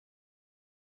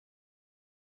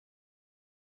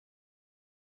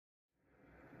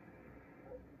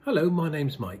Hello, my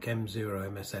name's Mike,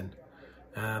 M0MSN,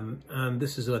 and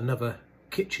this is another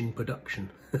kitchen production.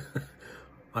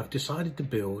 I've decided to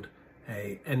build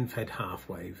a end-fed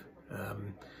half-wave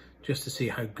just to see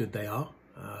how good they are,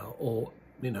 or,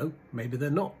 you know, maybe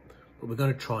they're not, but we're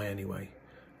going to try anyway.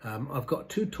 I've got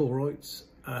two toroids,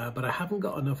 but I haven't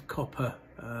got enough copper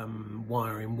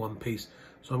wire in one piece,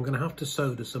 so I'm going to have to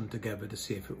solder some together to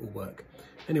see if it will work.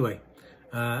 Anyway,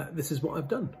 this is what I've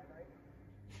done.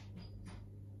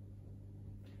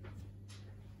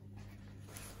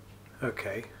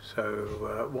 Okay,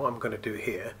 so what I'm going to do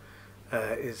here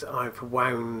is I've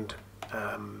wound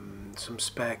some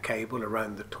spare cable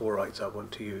around the toroids I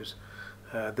want to use.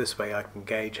 This way I can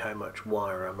gauge how much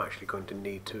wire I'm actually going to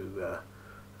need to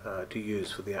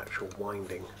use for the actual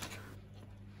winding.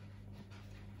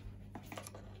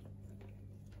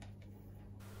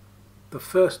 The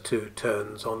first two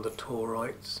turns on the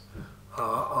toroids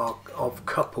are of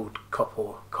coupled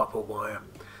copper wire.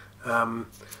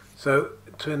 So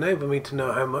to enable me to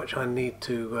know how much I need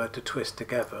to twist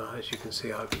together, as you can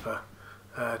see, I've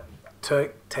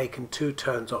taken two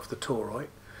turns off the toroid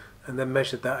and then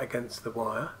measured that against the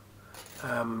wire,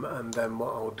 and then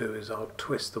what I'll do is I'll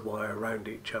twist the wire around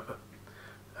each other.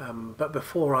 But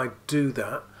before I do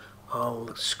that,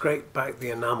 I'll scrape back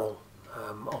the enamel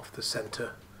off the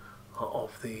centre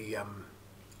of the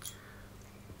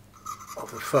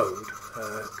phode,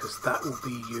 because that will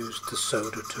be used to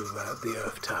solder to the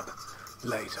earth tab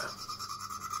later.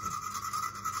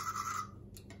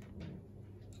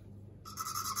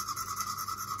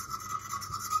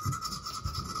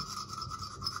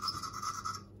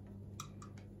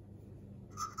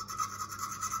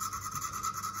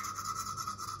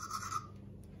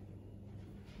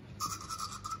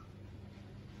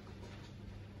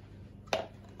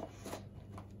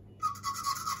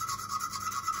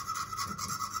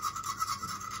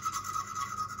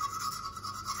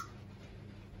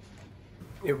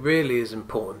 It really is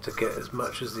important to get as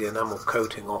much as the enamel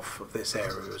coating off of this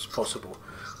area as possible,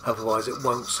 otherwise it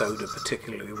won't solder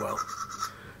particularly well.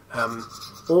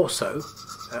 Also,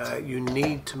 you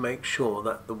need to make sure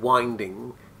that the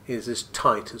winding is as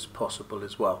tight as possible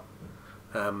as well.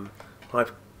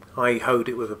 I hoed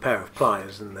it with a pair of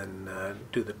pliers and then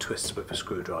do the twists with a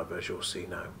screwdriver, as you'll see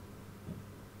now.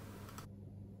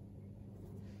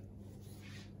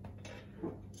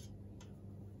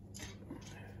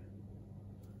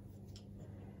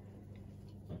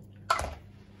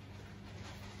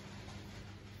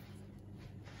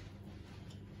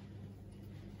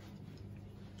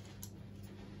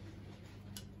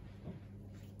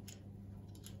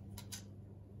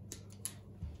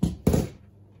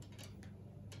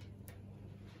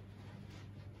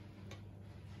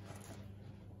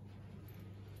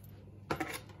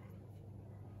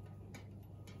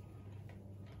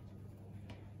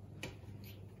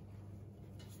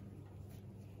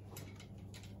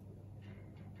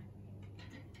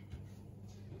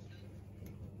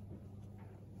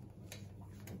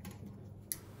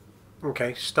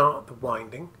 Okay, start the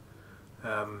winding.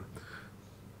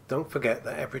 Don't forget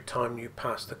that every time you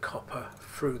pass the copper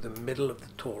through the middle of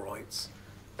the toroids,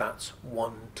 that's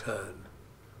one turn.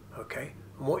 Okay,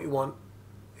 and what you want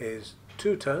is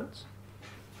two turns,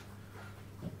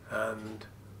 and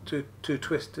two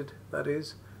twisted, that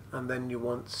is, and then you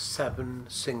want 7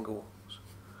 single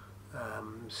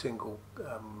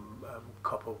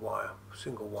copper wire,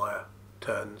 single wire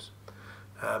turns.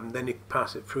 Then you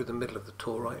pass it through the middle of the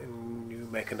toroid and you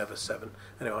make another 7.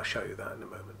 Anyway, I'll show you that in a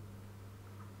moment.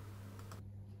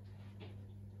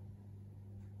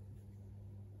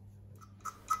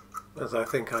 As I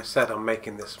think I said, I'm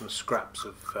making this from scraps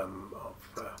of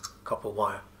copper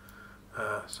wire,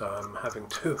 so I'm having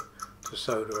to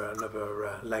solder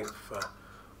another length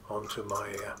onto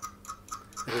my.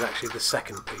 This is actually the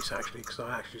second piece, actually, because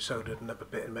I actually soldered another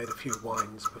bit and made a few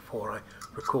winds before I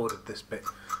recorded this bit.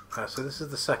 So this is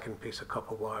the second piece of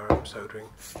copper wire I'm soldering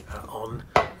on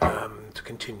to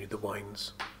continue the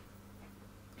winds.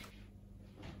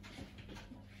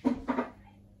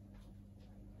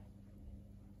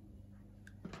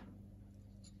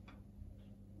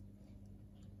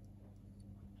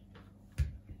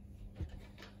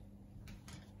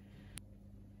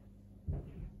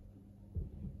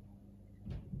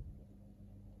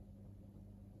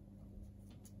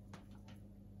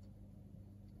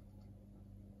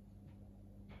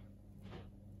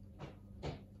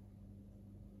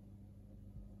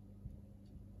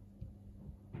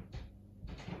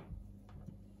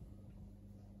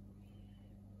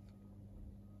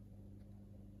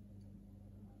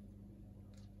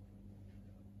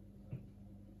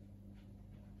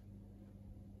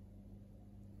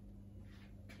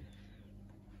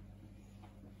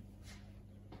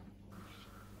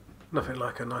 Nothing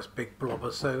like a nice big blob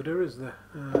of soda, is there?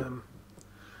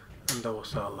 And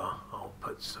also I'll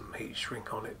put some heat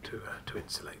shrink on it to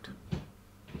insulate.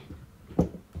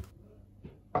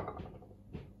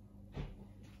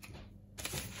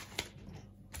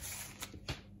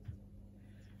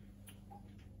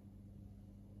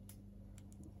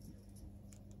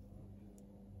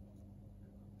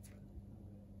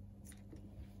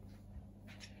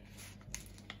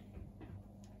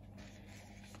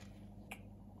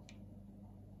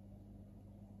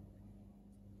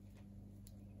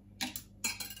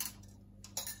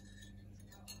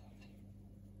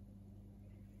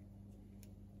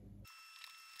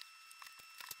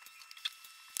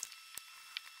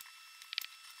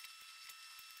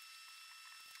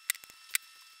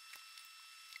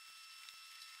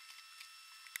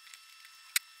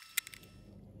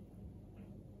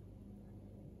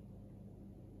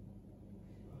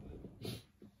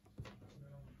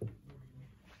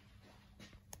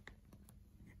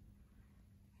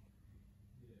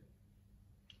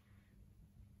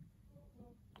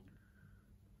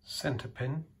 Centre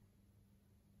pin,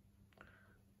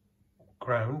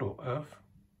 ground or earth,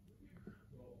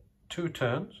 2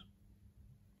 turns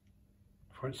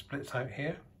before it splits out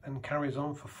here, then carries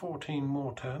on for 14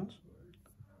 more turns,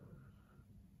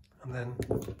 and then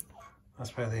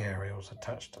that's where the aerial's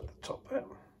attached at the top there,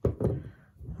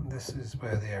 and this is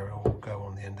where the aerial will go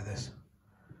on the end of this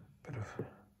bit of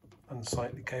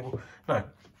unsightly cable. Now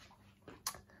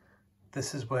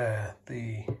this is where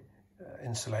the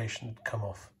insulation had come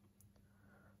off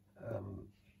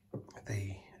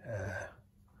the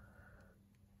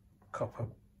copper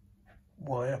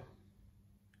wire,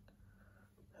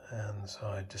 and so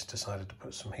I just decided to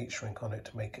put some heat shrink on it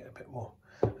to make it a bit more.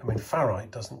 I mean,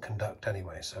 ferrite doesn't conduct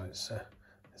anyway, so it's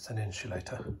an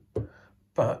insulator,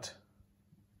 but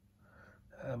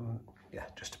yeah,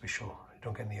 just to be sure you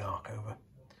don't get any arc over.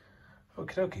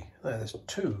 Okie dokie. Now there's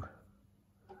two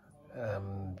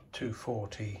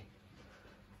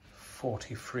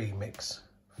 43 mix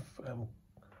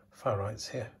ferrites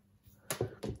here,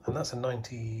 and that's a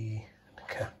 90,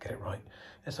 get it right,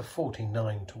 it's a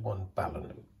 49:1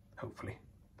 balun, hopefully.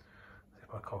 See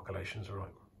if my calculations are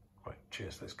right. Right,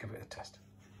 cheers, let's give it a test.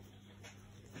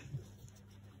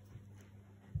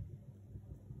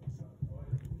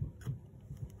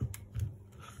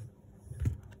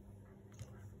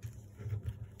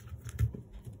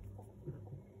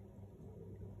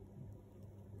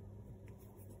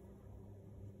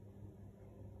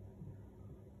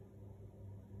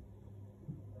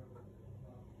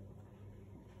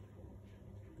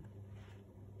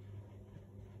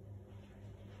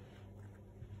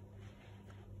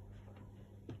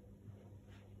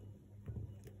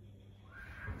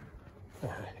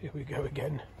 Here we go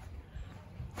again.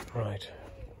 Right,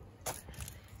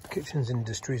 Kitchens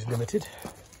Industries Limited.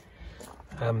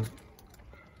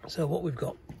 So what we've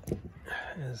got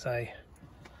is a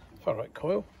ferrite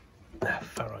coil,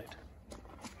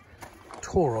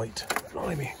 toroid.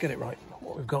 Blimey, get it right.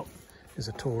 What we've got is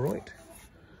a toroid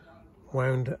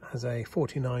wound as a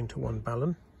 49:1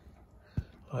 balun.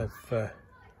 I've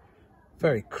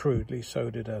very crudely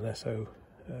soldered an SO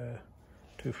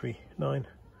 239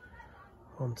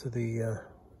 onto the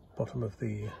bottom of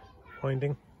the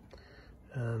winding,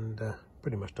 and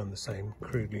pretty much done the same,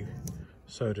 crudely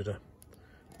soldered a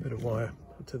bit of wire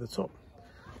to the top.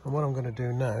 And what I'm going to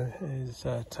do now is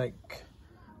take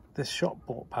this shop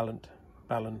bought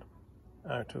balun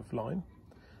out of line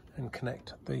and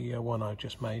connect the one I've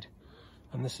just made,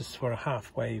 and this is for a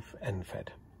half wave end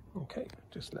fed. Okay,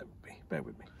 just bear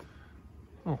with me.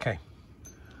 Okay,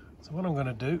 so what I'm going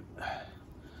to do,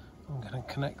 I'm going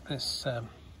to connect this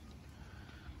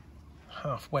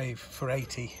half wave for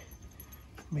 80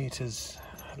 meters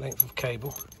length of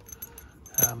cable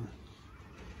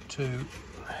to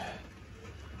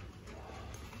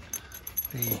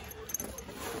the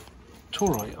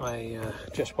toroid I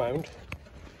just wound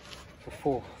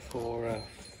for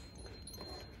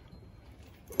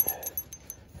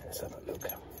let's have a look.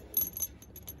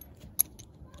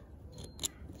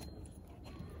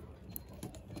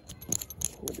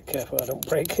 Be careful I don't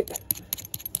break it.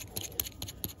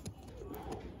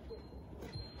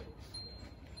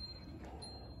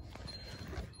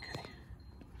 Okay,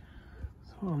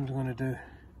 so what I'm going to do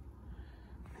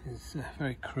is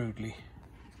very crudely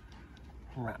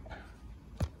wrap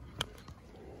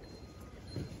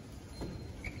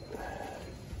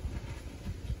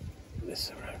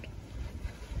this around.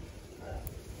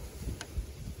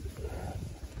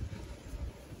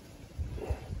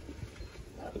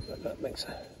 That makes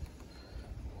a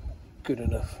good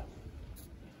enough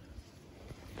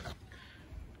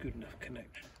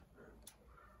connection.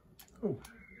 Oh,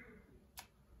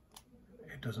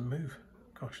 it doesn't move.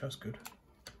 Gosh, that's good.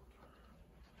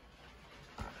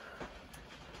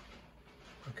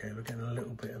 Okay, we're getting a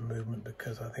little bit of movement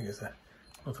because I think it's not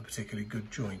a particularly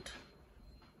good joint.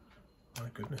 My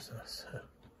goodness, that's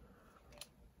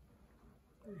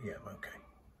yeah, okay.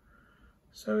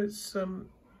 So it's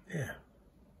yeah,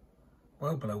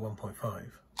 well below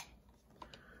 1.5.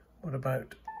 What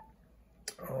about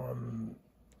on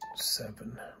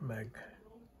 7 meg?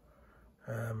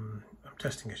 I'm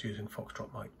testing this using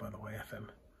Foxtrot mic, by the way, FM.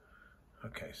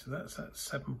 Okay, so that's at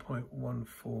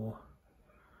 7.14.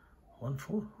 14?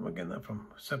 Where am I getting that from?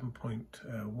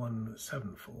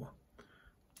 7.174.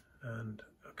 And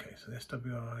okay, so the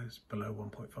SWR is below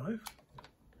 1.5.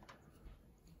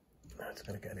 It's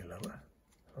going to get any lower.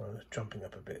 Oh, it's jumping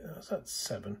up a bit. That's at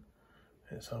 7.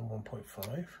 It's on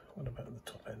 1.5. What about the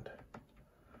top end?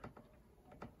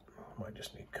 Might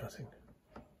just need cutting.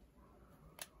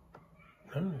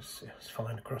 No, it's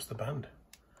fine across the band.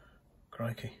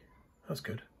 Crikey, that's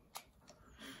good.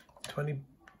 20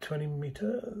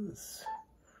 meters.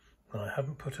 I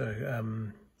haven't put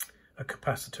a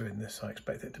capacitor in this. I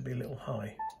expect it to be a little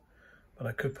high, but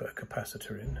I could put a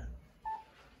capacitor in.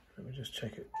 Let me just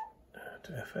check it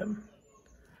to FM,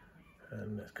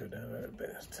 and let's go down there a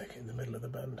bit. Let's take it in the middle of the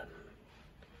band.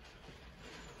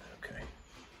 Okay.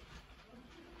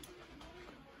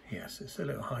 Yes, it's a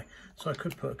little high, so I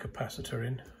could put a capacitor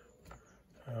in.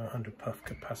 100 puff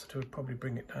capacitor would probably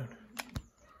bring it down.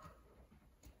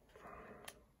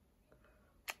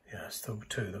 Yeah, it's still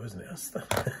 2 though, isn't it? That's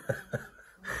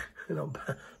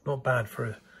not bad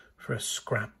for a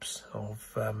scraps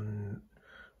of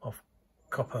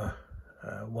copper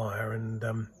wire and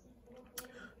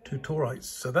 2 torites.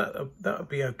 So that would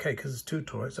be okay because it's 2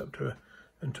 torites up to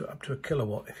a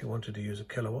kilowatt if you wanted to use a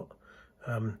kilowatt.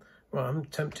 Well, I'm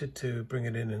tempted to bring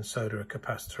it in and solder a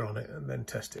capacitor on it and then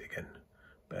test it again.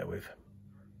 Bear with.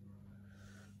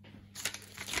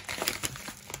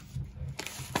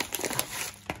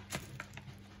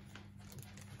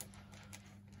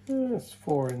 There's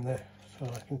 4 in there, so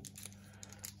I can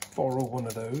borrow one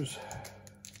of those.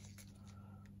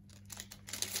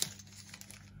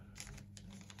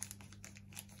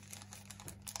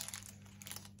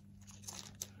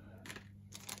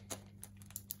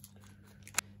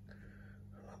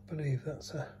 I believe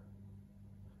that's I don't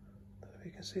know if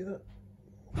you can see that.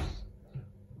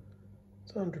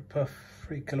 It's 100 puff,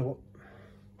 3 kilowatt.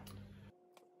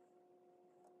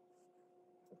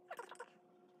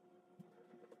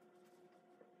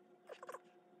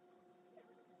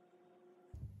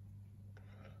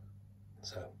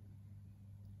 So,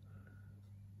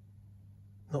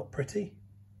 not pretty,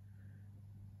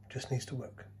 just needs to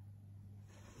work.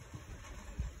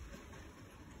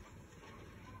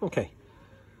 Okay,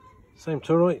 same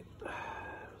toroid,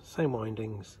 same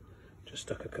windings, just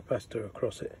stuck a capacitor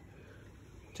across it.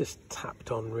 Just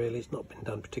tapped on really, it's not been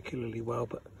done particularly well,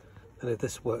 but then if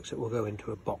this works it will go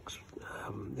into a box,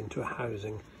 into a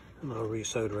housing, and I'll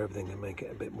resolder everything and make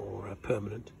it a bit more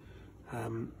permanent.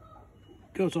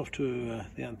 Goes off to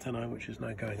the antenna, which is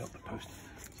now going up the post.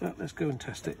 So let's go and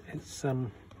test it. It's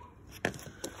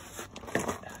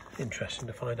interesting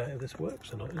to find out if this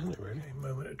works or not, isn't it really?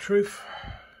 Moment of truth.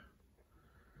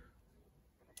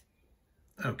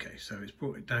 Okay, so it's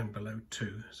brought it down below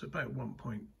 2. It's about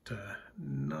 1.9,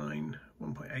 1.8,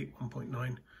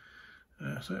 1.9.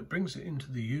 So it brings it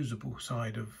into the usable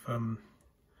side of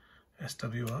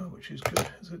SWR, which is good.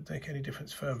 Does it make any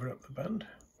difference further up the band?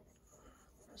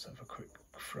 Let's have a quick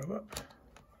throw up.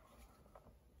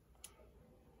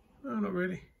 No, not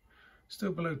really.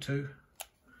 Still below 2.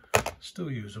 Still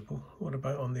usable. What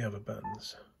about on the other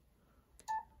bands?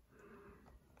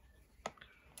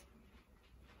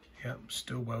 Yep,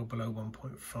 still well below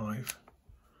 1.5.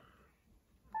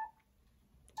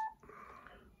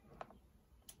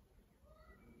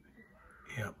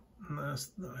 Yep, I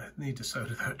need to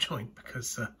solder that joint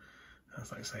because,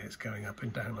 as I say, it's going up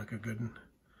and down like a good one.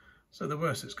 So the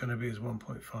worst it's going to be is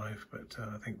 1.5, but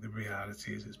I think the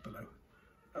reality is it's below.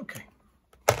 Okay.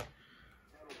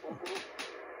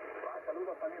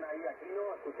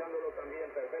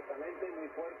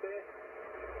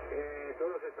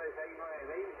 Todos estáis ahí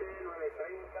 9:20,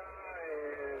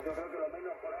 9:30, yo creo que lo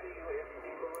menos por ahí 5,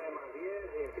 9 más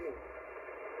 10, y en fin,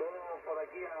 todo por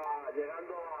aquí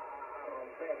llegando a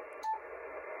romper.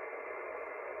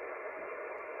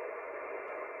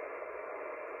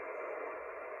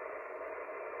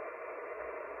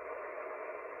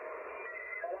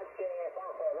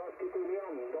 Dos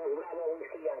titunión, 2 Bravo,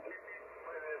 Whisky Yankee.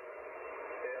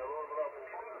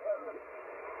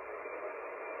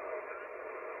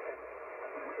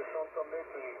 8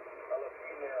 metri alla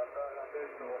fine andare a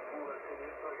destra oppure a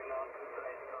sinistra che l'altro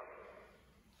 30.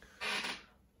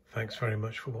 Thanks very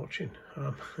much for watching.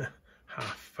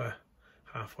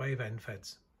 Half wave end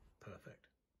feds. Perfect.